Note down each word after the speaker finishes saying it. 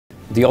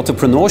The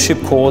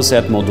entrepreneurship course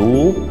at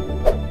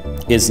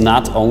MODUL is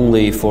not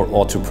only for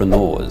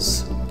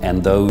entrepreneurs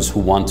and those who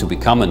want to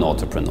become an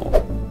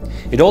entrepreneur.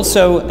 It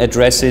also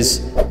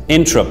addresses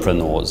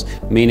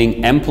intrapreneurs,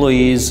 meaning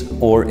employees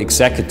or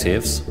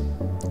executives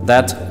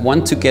that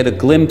want to get a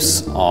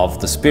glimpse of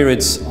the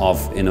spirits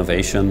of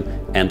innovation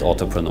and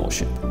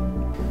entrepreneurship.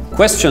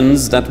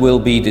 Questions that will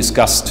be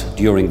discussed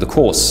during the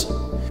course.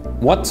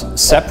 What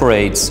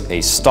separates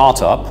a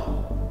startup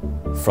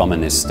from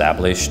an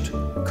established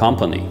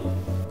company?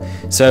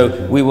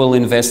 So we will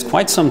invest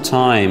quite some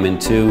time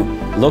into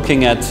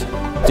looking at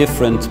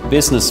different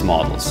business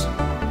models.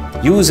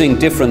 Using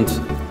different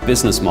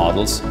business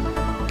models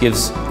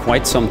gives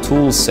quite some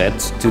tool set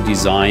to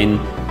design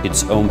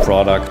its own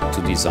product,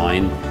 to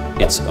design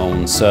its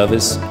own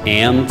service,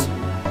 and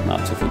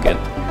not to forget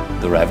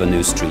the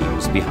revenue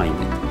streams behind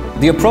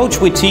it. The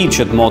approach we teach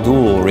at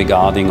MODUL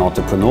regarding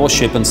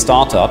entrepreneurship and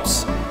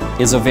startups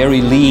is a very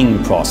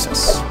lean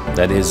process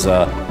that is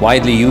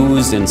widely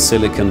used in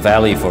Silicon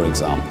Valley, for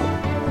example.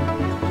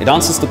 It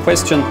answers the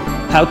question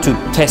how to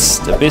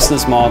test a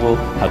business model,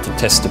 how to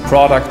test a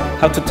product,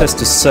 how to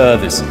test a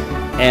service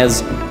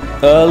as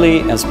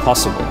early as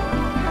possible.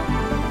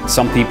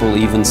 Some people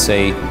even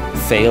say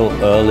fail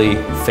early,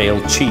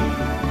 fail cheap.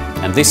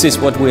 And this is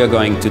what we are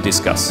going to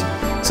discuss,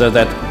 so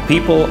that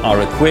people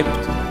are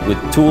equipped with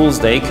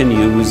tools they can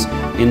use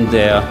in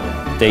their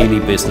daily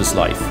business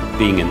life,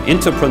 being an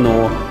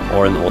entrepreneur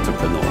or an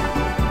entrepreneur.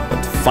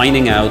 But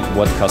finding out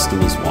what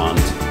customers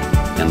want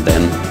and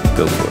then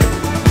go for it.